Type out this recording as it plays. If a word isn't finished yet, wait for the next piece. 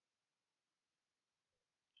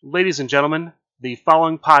Ladies and gentlemen, the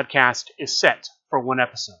following podcast is set for one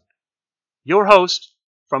episode. Your host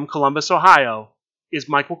from Columbus, Ohio, is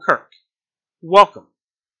Michael Kirk. Welcome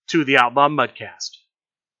to the Outlaw Mudcast.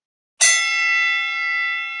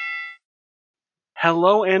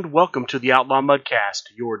 Hello and welcome to the Outlaw Mudcast,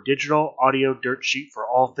 your digital audio dirt sheet for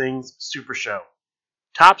all things Super Show.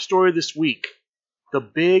 Top story this week, the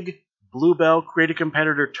big Blue Bell Creative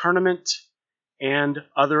Competitor Tournament and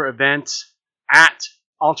other events at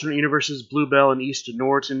Alternate Universes Blue Bell in East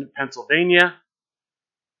Norriton, Pennsylvania.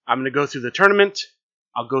 I'm going to go through the tournament.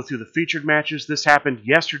 I'll go through the featured matches. This happened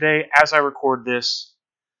yesterday as I record this,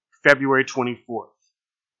 February 24th.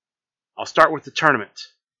 I'll start with the tournament.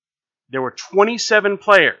 There were 27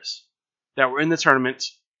 players that were in the tournament.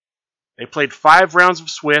 They played 5 rounds of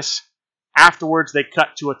Swiss. Afterwards, they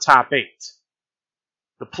cut to a top 8.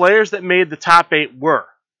 The players that made the top 8 were,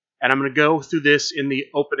 and I'm going to go through this in the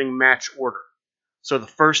opening match order. So the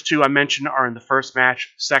first 2 I mentioned are in the first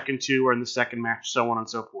match, second 2 are in the second match, so on and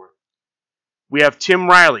so forth. We have Tim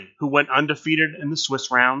Riley, who went undefeated in the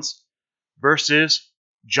Swiss rounds, versus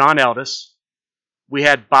John Eldis. We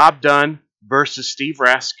had Bob Dunn versus Steve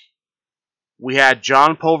Resk. We had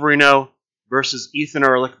John Polverino versus Ethan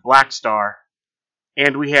Ehrlich, Black Star.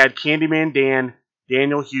 And we had Candyman Dan,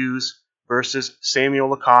 Daniel Hughes versus Samuel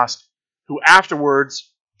Lacoste, who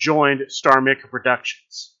afterwards joined Star Maker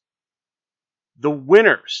Productions. The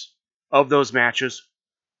winners of those matches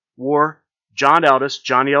were John Eldis,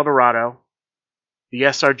 Johnny Eldorado, the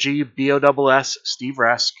SRG BOSS, Steve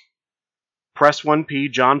Resk, Press 1P,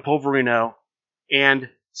 John Polverino, and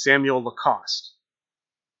Samuel Lacoste.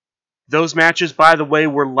 Those matches, by the way,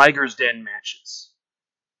 were Liger's Den matches.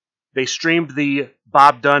 They streamed the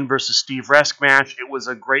Bob Dunn versus Steve Resk match. It was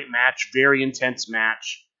a great match, very intense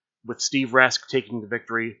match, with Steve Resk taking the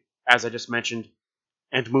victory, as I just mentioned,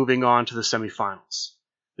 and moving on to the semifinals.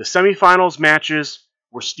 The semifinals matches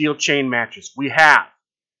were steel chain matches. We have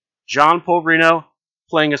John Polverino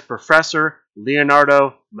playing as Professor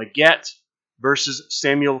Leonardo Maguette versus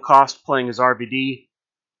Samuel Lacoste playing as RVD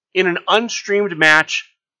in an unstreamed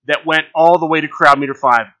match that went all the way to crowd meter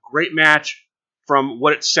 5. Great match from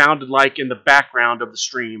what it sounded like in the background of the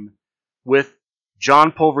stream, with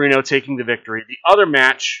John Polverino taking the victory. The other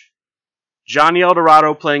match, Johnny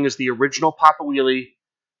Eldorado playing as the original Papa Wheelie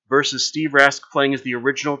versus Steve Resk playing as the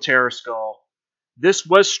original Terror Skull. This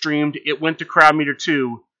was streamed. It went to crowd meter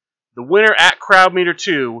 2. The winner at crowd meter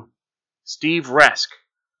 2, Steve Resk.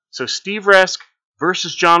 So Steve Resk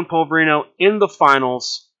versus John Polverino in the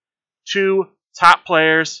finals. 2 top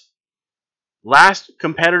players. Last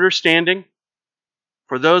competitor standing.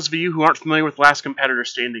 For those of you who aren't familiar with last competitor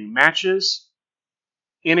standing matches,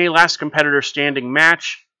 in a last competitor standing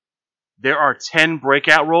match, there are 10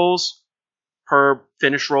 breakout rolls per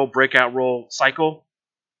finish roll, breakout roll cycle.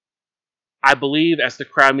 I believe as the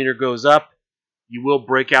crowd meter goes up, you will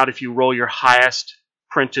break out if you roll your highest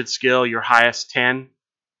printed skill, your highest 10.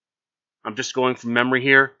 I'm just going from memory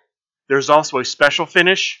here. There's also a special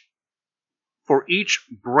finish for each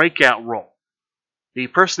breakout roll. The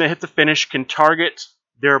person that hit the finish can target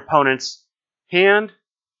their opponent's hand,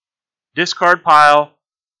 discard pile,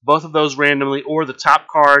 both of those randomly, or the top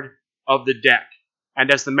card of the deck. And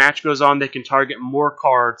as the match goes on, they can target more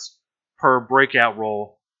cards per breakout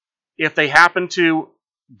roll. If they happen to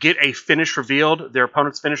get a finish revealed, their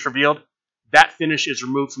opponent's finish revealed, that finish is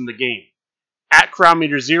removed from the game. At crowd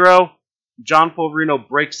meter 0, John Polverino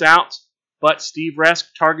breaks out, but Steve Resk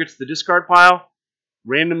targets the discard pile,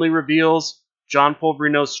 randomly reveals John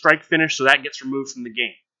Polverino's strike finish, so that gets removed from the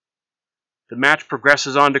game. The match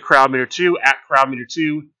progresses on to crowd meter 2. At crowd meter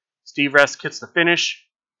 2, Steve Resk hits the finish.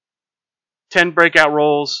 10 breakout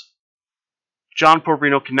rolls. John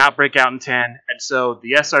Polverino cannot break out in 10, and so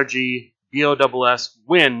the SRG BOSS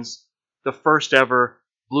wins the first ever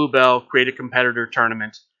Blue Bell Creative Competitor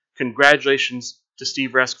Tournament. Congratulations to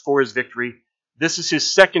Steve Resk for his victory. This is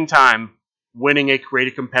his second time winning a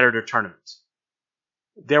Creative Competitor Tournament.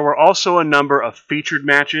 There were also a number of featured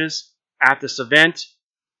matches at this event.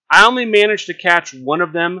 I only managed to catch one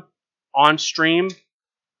of them on stream.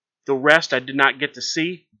 The rest I did not get to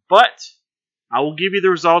see, but I will give you the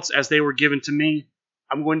results as they were given to me.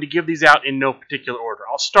 I'm going to give these out in no particular order.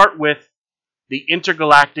 I'll start with the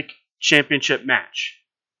Intergalactic Championship match.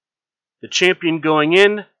 The champion going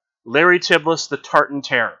in, Larry Tiblis, the Tartan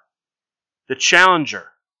Terror. The challenger,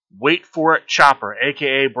 Wait For It Chopper,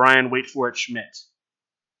 a.k.a. Brian Wait For It Schmidt.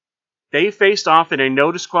 They faced off in a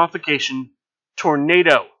no disqualification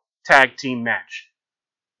Tornado Tag Team match.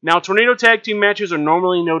 Now, Tornado Tag Team matches are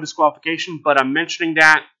normally no disqualification, but I'm mentioning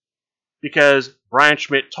that because Brian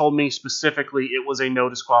Schmidt told me specifically it was a no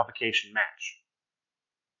disqualification match.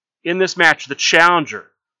 In this match, the challenger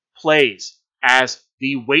plays as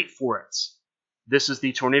the Wait For It. This is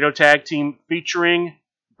the Tornado Tag Team featuring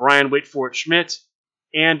Brian Wait For It Schmidt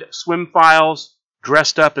and Swim Files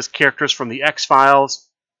dressed up as characters from the X-Files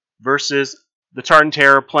versus the Tartan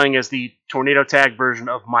Terror playing as the Tornado Tag version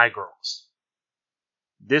of My Girls.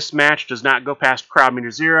 This match does not go past crowd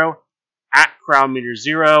meter 0. At crowd meter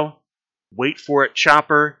 0, Wait For It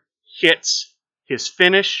Chopper hits his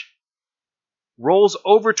finish, rolls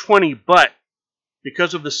over 20, but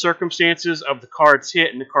because of the circumstances of the cards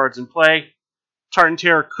hit and the cards in play, Tartan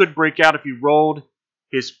Terror could break out if he rolled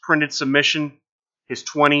his printed submission, his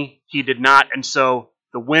 20. He did not, and so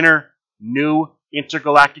the winner, new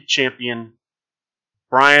intergalactic champion,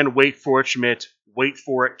 Brian Wait For It Schmidt, Wait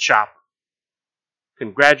For It Chopper.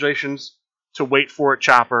 Congratulations to Wait For It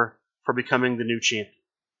Chopper for becoming the new champion.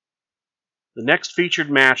 The next featured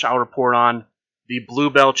match I'll report on, the Blue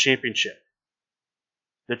Bell Championship.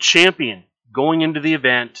 The champion going into the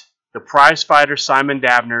event, the prize fighter Simon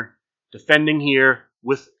Dabner, defending here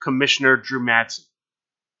with Commissioner Drew Madsen.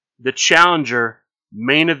 The challenger,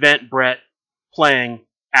 main event Brett, playing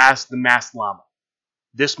as the Masked Llama.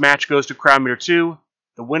 This match goes to crowd meter 2.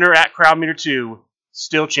 The winner at crowd meter 2,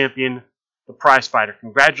 still champion, the prize fighter.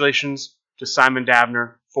 Congratulations to Simon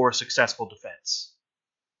Dabner for a successful defense.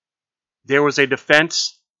 There was a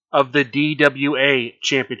defense of the DWA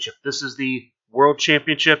Championship. This is the World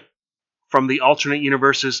Championship from the Alternate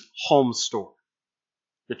Universe's home store.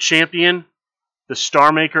 The champion, the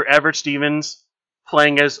Star Maker Everett Stevens,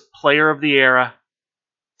 playing as Player of the Era,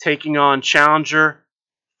 taking on challenger,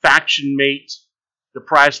 faction mate, the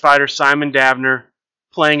prize fighter Simon Dabner,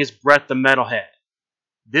 playing as Brett the Metalhead.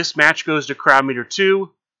 This match goes to crowd meter 2.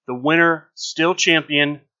 The winner, still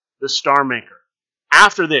champion, the Star Maker.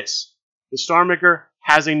 After this, the Star Maker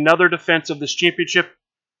has another defense of this championship,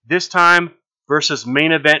 this time versus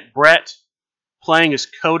main event Brett, playing as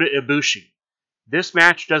Kota Ibushi. This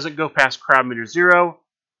match doesn't go past crowd meter 0.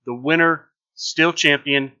 The winner, still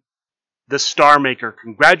champion, the Star Maker.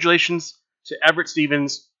 Congratulations to Everett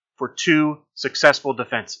Stevens for 2 successful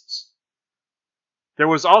defenses. There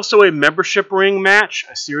was also a membership ring match,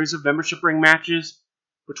 a series of membership ring matches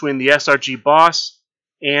between the SRG Boss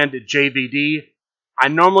and JVD. I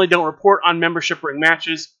normally don't report on membership ring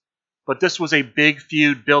matches, but this was a big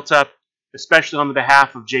feud built up, especially on the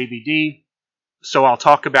behalf of JVD, so I'll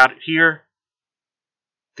talk about it here.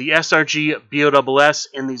 The SRG BOSS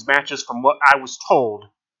in these matches, from what I was told,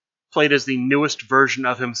 played as the newest version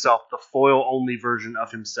of himself, the foil-only version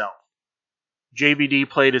of himself. JVD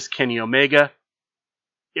played as Kenny Omega.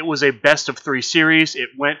 It was a best-of-3 series. It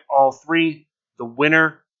went all 3. The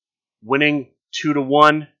winner winning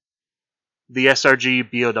 2-1, the SRG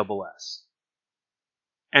BOSS.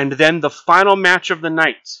 And then the final match of the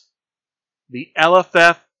night, the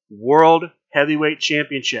LFF World Heavyweight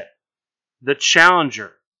Championship. The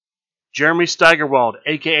challenger, Jeremy Steigerwald,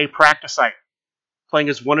 a.k.a. Practicite, playing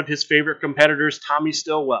as one of his favorite competitors, Tommy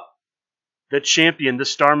Stillwell. The champion, the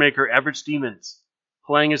Star Maker, Everett Stevens,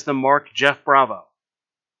 playing as the Mark Jeff Bravo.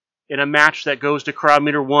 In a match that goes to crowd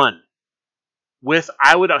meter 1, with,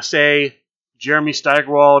 I would say, Jeremy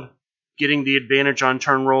Steigerwald getting the advantage on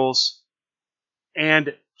turn rolls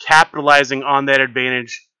and capitalizing on that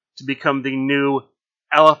advantage to become the new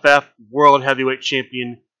LFF World Heavyweight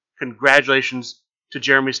Champion. Congratulations to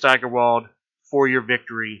Jeremy Steigerwald for your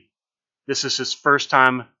victory. This is his first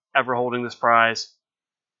time ever holding this prize,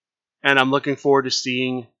 and I'm looking forward to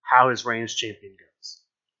seeing how his reign as champion goes.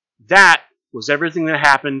 That was everything that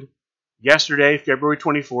happened yesterday, February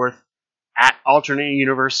 24th, at Alternate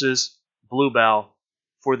Universe's Blue Bell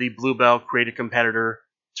for the Blue Bell Create a Competitor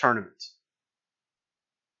Tournament.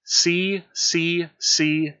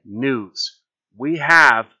 CCC News. We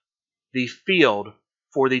have the field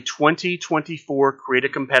for the 2024 Create a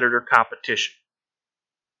Competitor competition.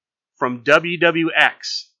 From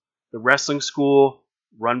WWX, the wrestling school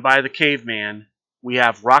run by the Caveman, we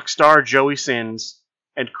have Rockstar Joey Sins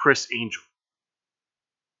and Chris Angel.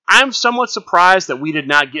 I'm somewhat surprised that we did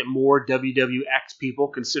not get more WWX people,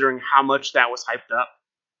 considering how much that was hyped up.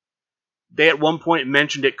 They at one point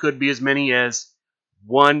mentioned it could be as many as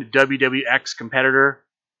one WWX competitor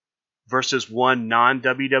versus one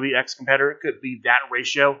non-WWX competitor. It could be that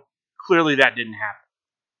ratio. Clearly that didn't happen.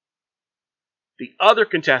 The other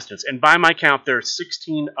contestants, and by my count there are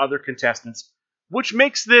 16 other contestants, which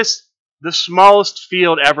makes this the smallest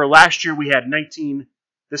field ever. Last year we had 19.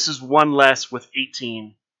 This is one less with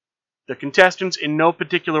 18. The contestants in no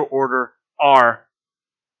particular order are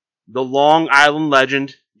the Long Island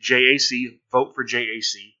Legend, JAC, vote for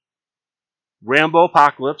JAC, Rambo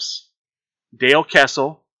Apocalypse, Dale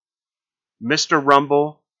Kessel, Mr.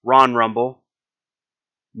 Rumble, Ron Rumble.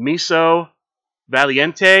 Miso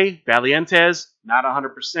Valientes, not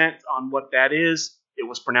 100% on what that is. It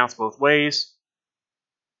was pronounced both ways.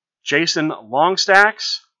 Jason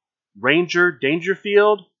Longstacks, Ranger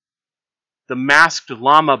Dangerfield, The Masked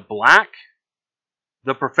Llama Black,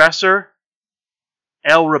 The Professor,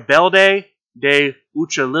 El Rebelde de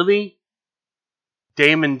Uchalili,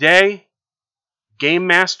 Damon Day, Game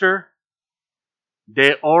Master,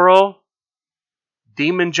 De Oro,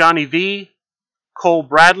 Demon Johnny V, Cole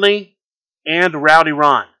Bradley, and Rowdy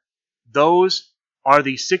Ron. Those are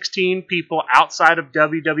the 16 people outside of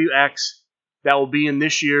WWX that will be in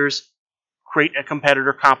this year's Create a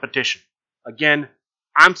Competitor competition. Again,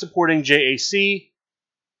 I'm supporting JAC.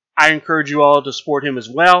 I encourage you all to support him as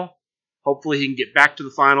well. Hopefully he can get back to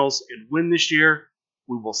the finals and win this year.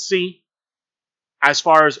 We will see. As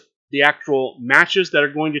far as the actual matches that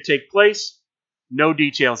are going to take place, no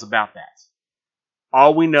details about that.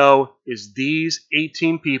 All we know is these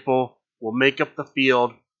 18 people will make up the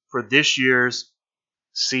field for this year's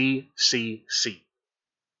CCC.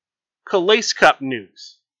 Calais Cup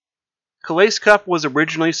news. Calais Cup was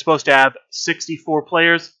originally supposed to have 64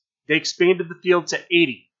 players. They expanded the field to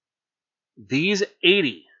 80. These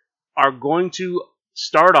 80 are going to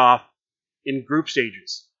start off in group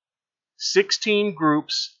stages. 16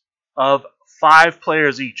 groups of 5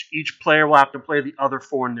 players each. Each player will have to play the other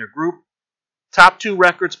 4 in their group. Top 2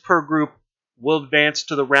 records per group will advance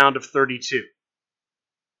to the round of 32.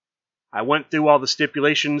 I went through all the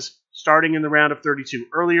stipulations starting in the round of 32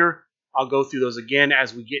 earlier. I'll go through those again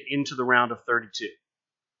as we get into the round of 32.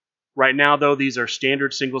 Right now, though, these are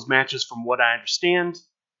standard singles matches from what I understand.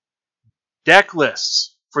 Deck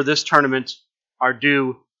lists for this tournament are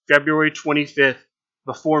due February 25th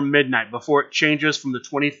before midnight, before it changes from the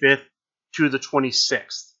 25th to the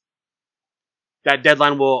 26th. That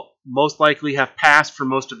deadline will most likely have passed for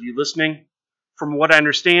most of you listening. From what I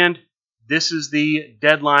understand, this is the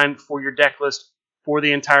deadline for your deck list for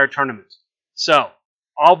the entire tournament. So,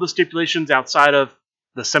 all the stipulations outside of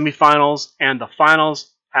the semifinals and the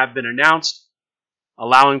finals have been announced,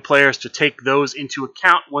 allowing players to take those into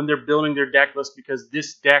account when they're building their deck list, because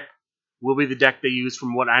this deck will be the deck they use,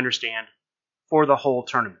 from what I understand, for the whole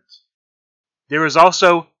tournament. There is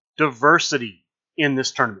also diversity in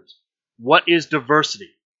this tournament. What is diversity?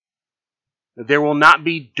 There will not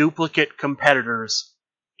be duplicate competitors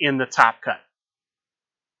in the top cut.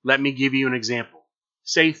 Let me give you an example.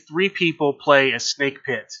 Say 3 people play a snake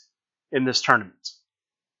pit in this tournament.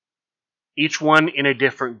 Each one in a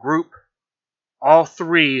different group. All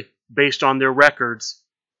 3, based on their records,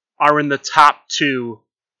 are in the top 2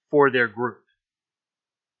 for their group.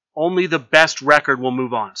 Only the best record will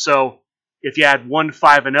move on. So, if you had 1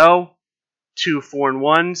 5-0, 2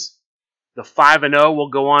 4-1s, the 5-0 will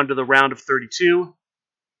go on to the round of 32.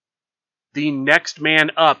 The next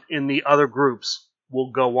man up in the other groups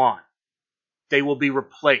will go on. They will be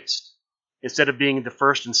replaced. Instead of being the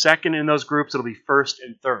first and second in those groups, it'll be first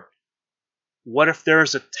and third. What if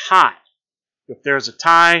there's a tie? If there's a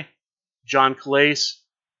tie, John Calais,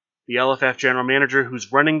 the LFF general manager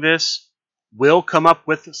who's running this, will come up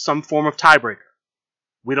with some form of tiebreaker.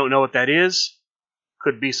 We don't know what that is.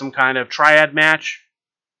 Could be some kind of triad match.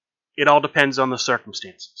 It all depends on the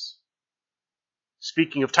circumstances.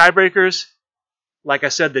 Speaking of tiebreakers, like I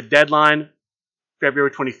said, the deadline,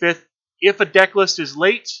 February 25th. If a deck list is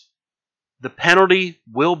late, the penalty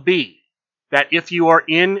will be that if you are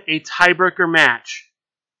in a tiebreaker match,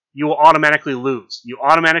 you will automatically lose. You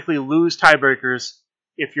automatically lose tiebreakers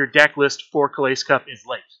if your deck list for Calais Cup is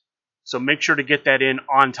late. So make sure to get that in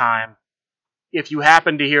on time. If you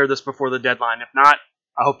happen to hear this before the deadline, if not,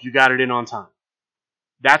 I hope you got it in on time.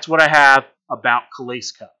 That's what I have about Calais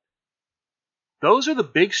Cup. Those are the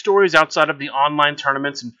big stories outside of the online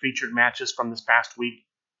tournaments and featured matches from this past week.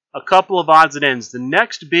 A couple of odds and ends. The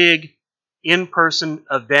next big in-person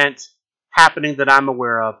event happening that I'm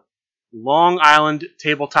aware of, Long Island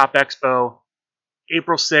Tabletop Expo,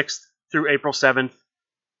 April 6th through April 7th.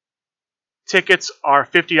 Tickets are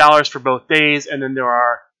 $50 for both days, and then there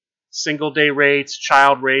are single-day rates,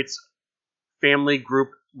 child rates, family group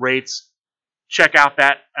rates. Check out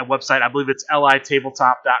that website. I believe it's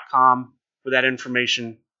litabletop.com for that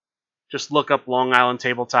information. Just look up Long Island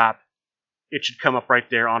Tabletop. It should come up right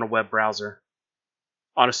there on a web browser,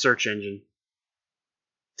 on a search engine.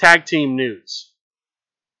 Tag team news.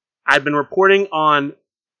 I've been reporting on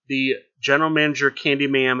the General Manager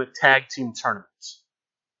Candyman Tag Team Tournament.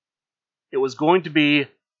 It was going to be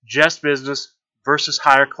Just Business versus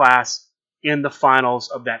Higher Class in the finals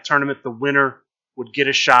of that tournament. The winner would get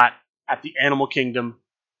a shot at the Animal Kingdom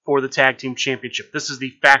for the Tag Team Championship. This is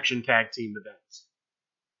the Faction Tag Team event.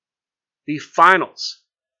 the finals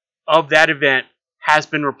of that event has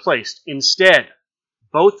been replaced. Instead,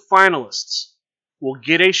 both finalists will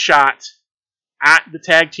get a shot at the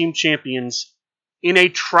tag team champions in a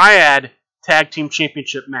triad tag team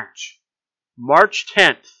championship match. March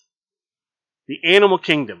 10th, the Animal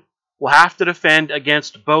Kingdom will have to defend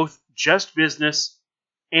against both Just Business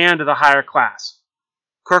and the higher class.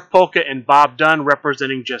 Kirk Polka and Bob Dunn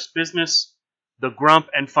representing Just Business, the Grump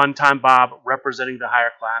and Funtime Bob representing the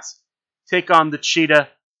higher class, take on the Cheetah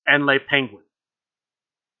and Le Penguin.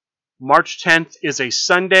 March 10th is a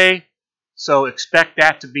Sunday, so expect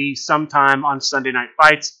that to be sometime on Sunday Night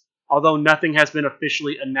Fights, although nothing has been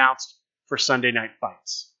officially announced for Sunday Night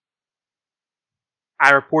Fights.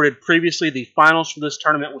 I reported previously the finals for this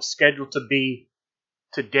tournament was scheduled to be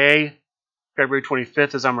today, February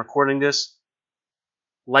 25th, as I'm recording this,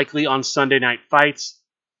 likely on Sunday Night Fights.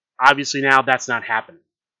 Obviously now that's not happening.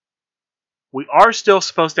 We are still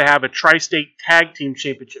supposed to have a Tri-State Tag Team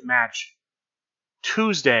Championship match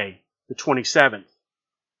Tuesday, the 27th,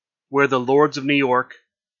 where the Lords of New York,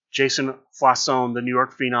 Jason Foisson, the New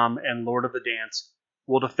York Phenom, and Lord of the Dance,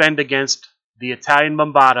 will defend against the Italian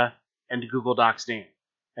Bombata and Google Docs Dan.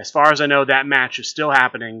 As far as I know, that match is still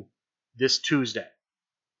happening this Tuesday.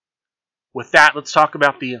 With that, let's talk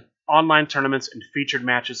about the online tournaments and featured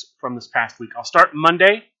matches from this past week. I'll start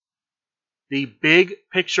Monday. The Big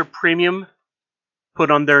Picture Premium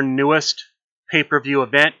put on their newest pay-per-view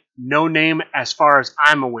event, no name as far as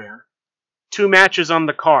I'm aware. 2 matches on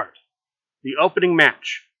the card. The opening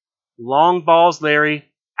match, Long Balls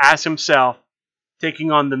Larry as himself,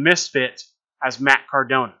 taking on the Misfit as Matt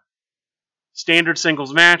Cardona. Standard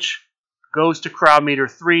singles match goes to Crowd Meter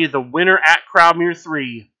 3. The winner at Crowd Meter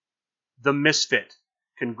 3, the Misfit.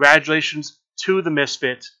 Congratulations to the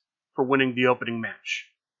Misfit for winning the opening match.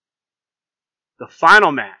 The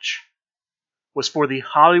final match was for the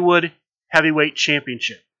Hollywood Heavyweight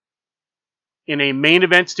Championship. In a main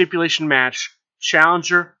event stipulation match,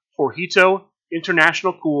 challenger Jorgito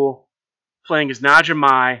International Cool, playing as Naja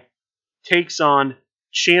Mai, takes on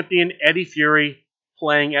champion Eddie Fury,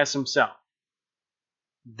 playing as himself.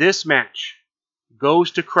 This match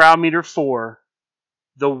goes to Crowd Meter 4.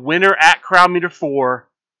 The winner at Crowd Meter 4,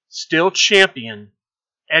 still champion,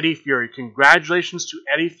 Eddie Fury. Congratulations to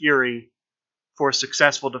Eddie Fury for a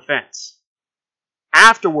successful defense.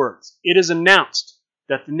 Afterwards, it is announced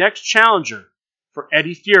that the next challenger for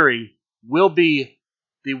Eddie Fury will be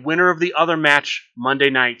the winner of the other match Monday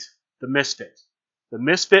night, the Misfit. The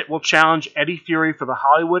Misfit will challenge Eddie Fury for the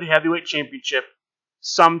Hollywood Heavyweight Championship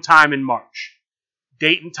sometime in March.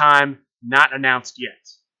 Date and time not announced yet.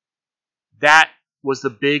 That was the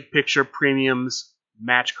Big Picture Premium's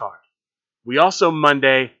match card. We also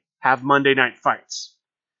Monday have Monday Night Fights.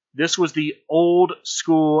 This was the old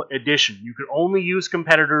school edition. You could only use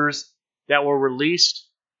competitors that were released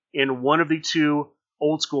in one of the 2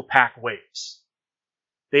 old school pack waves.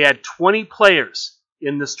 They had 20 players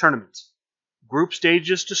in this tournament. Group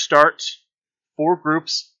stages to start, 4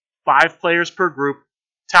 groups, 5 players per group,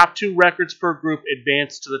 top 2 records per group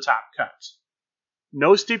advance to the top cut.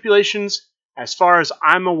 No stipulations as far as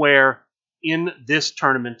I'm aware in this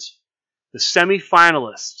tournament. The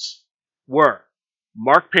semifinalists were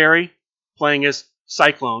Mark Perry playing as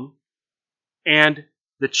Cyclone and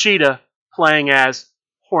the Cheetah playing as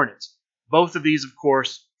Hornet. Both of these, of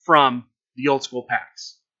course, from the old school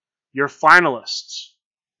packs. Your finalists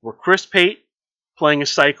were Chris Pate playing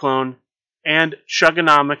as Cyclone and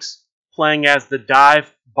Chugonomics playing as the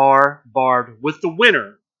Dive Bar Bard, with the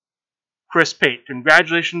winner, Chris Pate.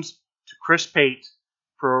 Congratulations to Chris Pate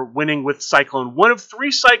for winning with Cyclone. One of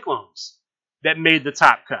 3 Cyclones that made the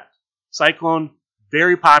top cut. Cyclone,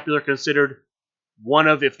 very popular, considered one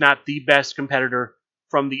of, if not the best competitor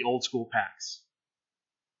from the old school packs.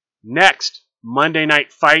 Next, Monday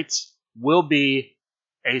Night Fights will be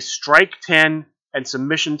a Strike 10 and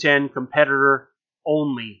Submission 10 competitor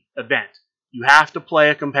only event. You have to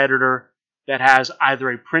play a competitor that has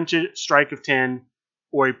either a printed strike of 10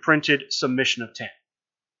 or a printed submission of 10.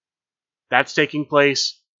 That's taking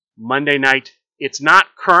place Monday night. It's not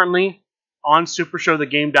currently on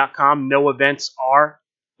SuperShowTheGame.com. No events are,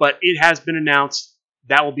 but it has been announced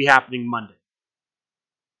that will be happening Monday.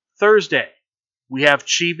 Thursday, we have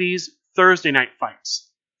Chibi's Thursday Night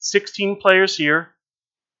Fights. 16 players here,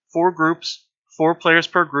 4 groups, 4 players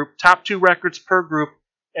per group, top 2 records per group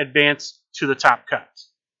advance to the top cut.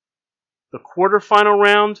 The quarterfinal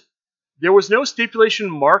round, there was no stipulation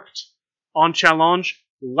marked on challenge.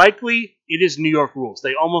 Likely, it is New York rules.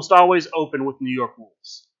 They almost always open with New York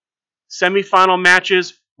rules. Semifinal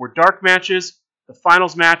matches were dark matches. The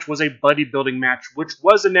finals match was a buddy building match, which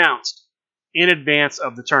was announced in advance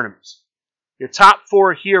of the tournament. Your top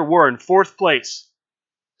four here were in fourth place,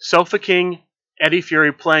 Sofa King, Eddie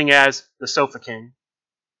Fury playing as the Sofa King.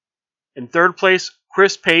 In third place,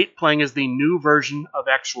 Chris Pate playing as the new version of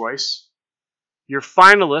X-Royce. Your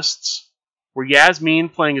finalists were Yasmin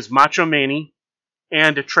playing as Macho Manny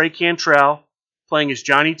and Trey Cantrell playing as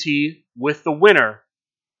Johnny T, with the winner,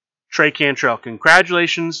 Trey Cantrell.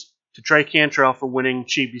 Congratulations to Trey Cantrell for winning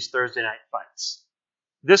Chibi's Thursday Night Fights.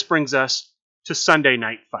 This brings us to Sunday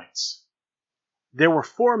Night Fights. There were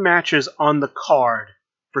 4 matches on the card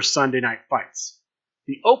for Sunday Night Fights.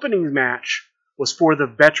 The opening match was for the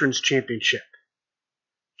Veterans Championship.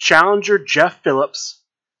 Challenger Jeff Phillips,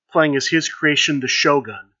 playing as his creation the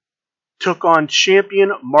Shogun, took on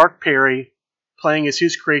champion Mark Perry, playing as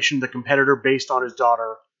his creation the competitor based on his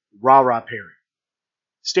daughter, Ra Perry.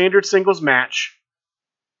 Standard singles match.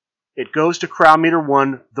 It goes to Crowd Meter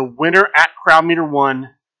 1. The winner at Crowd Meter 1,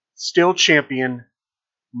 still champion,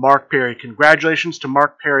 Mark Perry. Congratulations to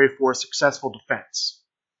Mark Perry for a successful defense.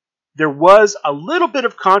 There was a little bit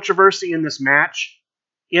of controversy in this match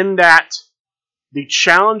in that the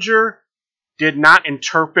challenger did not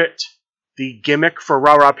interpret the gimmick for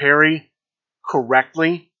Ra Perry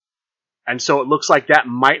correctly, and so it looks like that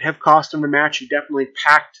might have cost him the match. He definitely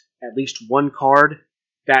packed at least one card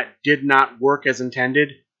that did not work as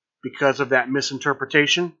intended because of that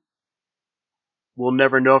misinterpretation. We'll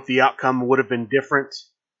never know if the outcome would have been different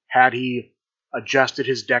had he adjusted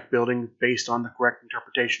his deck building based on the correct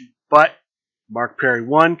interpretation. But Mark Perry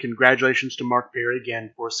won. Congratulations to Mark Perry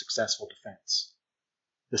again for a successful defense.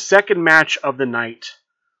 The second match of the night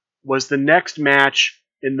was the next match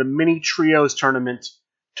in the mini trios tournament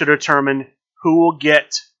to determine who will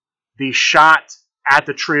get the shot at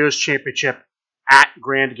the trios championship at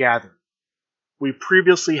Grand Gathering. We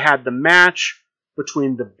previously had the match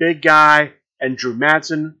between the big guy and Drew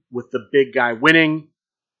Madsen, with the big guy winning.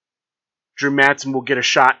 Drew Madsen will get a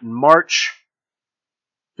shot in March.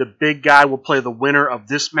 The big guy will play the winner of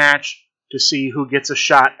this match to see who gets a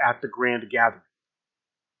shot at the Grand Gathering.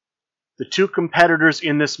 The 2 competitors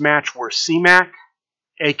in this match were C-Mac,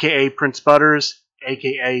 a.k.a. Prince Butters,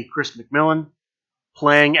 a.k.a. Chris McMillan,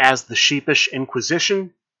 playing as the Sheepish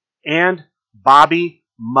Inquisition, and Bobby,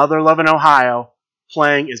 Mother Lovin' Ohio,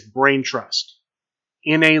 playing as Brain Trust.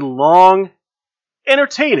 In a long,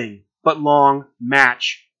 entertaining, but long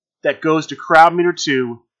match that goes to Crowd Meter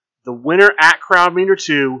 2, the winner at Crowd Meter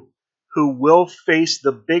 2, who will face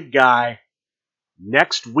the big guy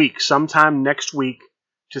next week, sometime next week,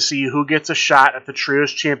 to see who gets a shot at the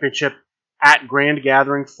Trios Championship at Grand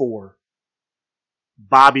Gathering 4,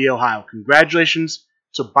 Bobby Ohio. Congratulations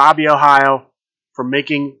to Bobby Ohio for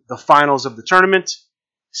making the finals of the tournament.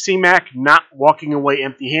 C-Mac not walking away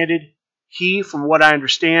empty-handed. He, from what I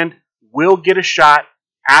understand, will get a shot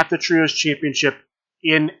at the Trios Championship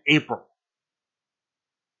in April.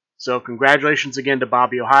 So congratulations again to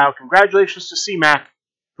Bobby Ohio. Congratulations to C-Mac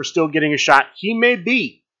for still getting a shot. He may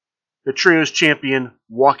be the Trios champion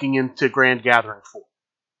walking into Grand Gathering 4.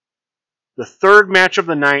 The third match of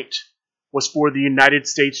the night was for the United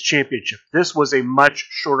States Championship. This was a much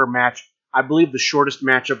shorter match. I believe the shortest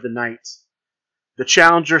match of the night. The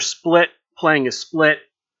challenger Split playing as Split.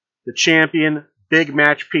 The champion Big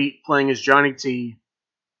Match Pete playing as Johnny T.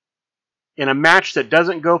 In a match that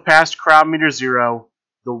doesn't go past Crowd Meter 0,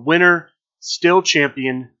 the winner, still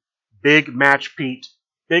champion, Big Match Pete.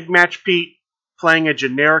 Big Match Pete playing a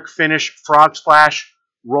generic finish, Frog Splash,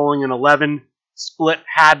 rolling an 11. Split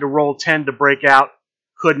had to roll 10 to break out.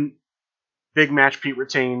 Couldn't. Big Match Pete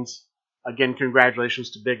retains. Again,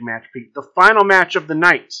 congratulations to Big Match Pete. The final match of the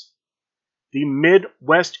night, the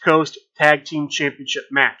Mid-West Coast Tag Team Championship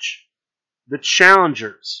match. The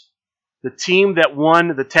challengers, the team that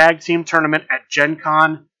won the tag team tournament at Gen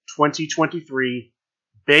Con 2023,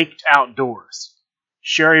 Baked Outdoors.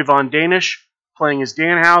 Sherry Von Danish playing as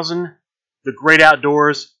Danhausen, the Great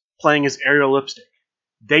Outdoors playing as Ariel Lipstick.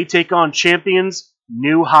 They take on champions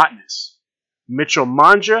New Hotness, Mitchell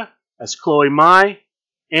Manja as Chloe Mai,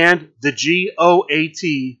 and the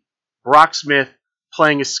GOAT, Brock Smith,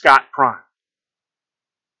 playing as Scott Prime.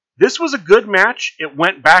 This was a good match. It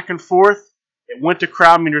went back and forth. It went to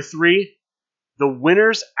Crowd Meter 3. The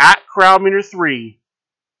winners at Crowd Meter 3,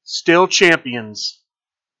 still champions,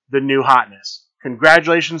 the New Hotness.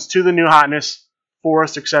 Congratulations to the New Hotness for a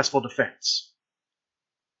successful defense.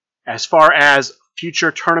 As far as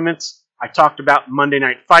future tournaments, I talked about Monday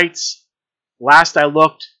Night Fights. Last I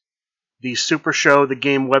looked, the Super Show, the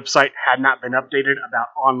game website, had not been updated about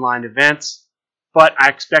online events, but I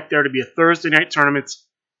expect there to be a Thursday night tournament,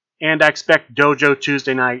 and I expect Dojo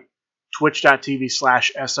Tuesday night,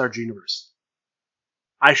 twitch.tv/SRGuniverse.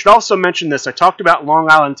 I should also mention this. I talked about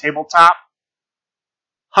Long Island Tabletop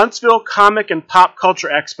Huntsville Comic and Pop Culture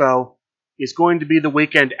Expo is going to be the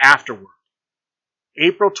weekend afterward,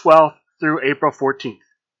 April 12th through April 14th.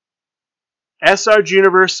 SRG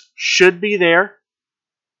Universe should be there.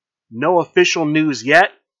 No official news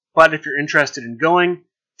yet, but if you're interested in going,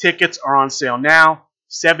 tickets are on sale now,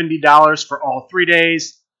 $70 for all 3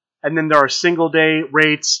 days, and then there are single day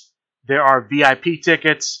rates, there are VIP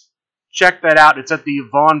tickets. Check that out. It's at the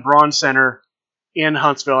Von Braun Center in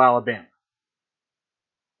Huntsville, Alabama.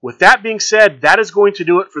 With that being said, that is going to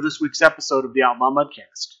do it for this week's episode of the Outlaw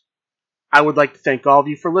Mudcast. I would like to thank all of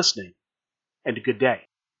you for listening, and a good day.